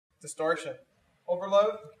Distortion.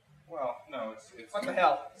 Overload? Well, no, it's What the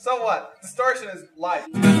hell? So what? Distortion is life.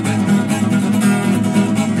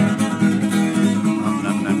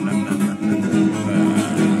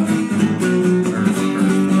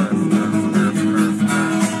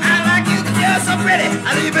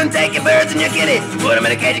 I know you've been taking birds in your kitty. Put them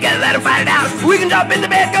in a cage, you gotta let them fight it out. We can jump in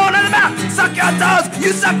the bed, go another bout. Suck your toes,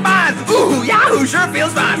 you suck mine. Ooh, yahoo, sure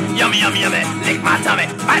feels fine. Yummy, yummy, yummy, lick my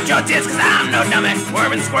tummy. Bite your tits, cause I'm no dummy.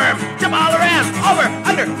 Worm and squirm, jump all around. Over,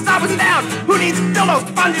 under, sideways and down. Who needs dildos,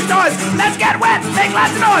 bondage toys? Let's get wet, make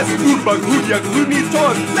lots of noise. Oodabug, hoodyak, who needs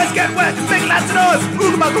toys? Let's get wet, make lots of noise.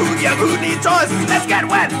 Oodabug, hoodyak, who needs toys? Let's get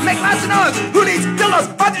wet, make lots of noise. Who needs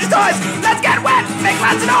dildos, bondage toys? Let's get wet, make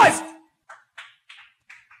lots of noise.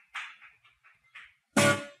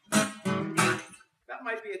 That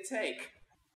might be a take.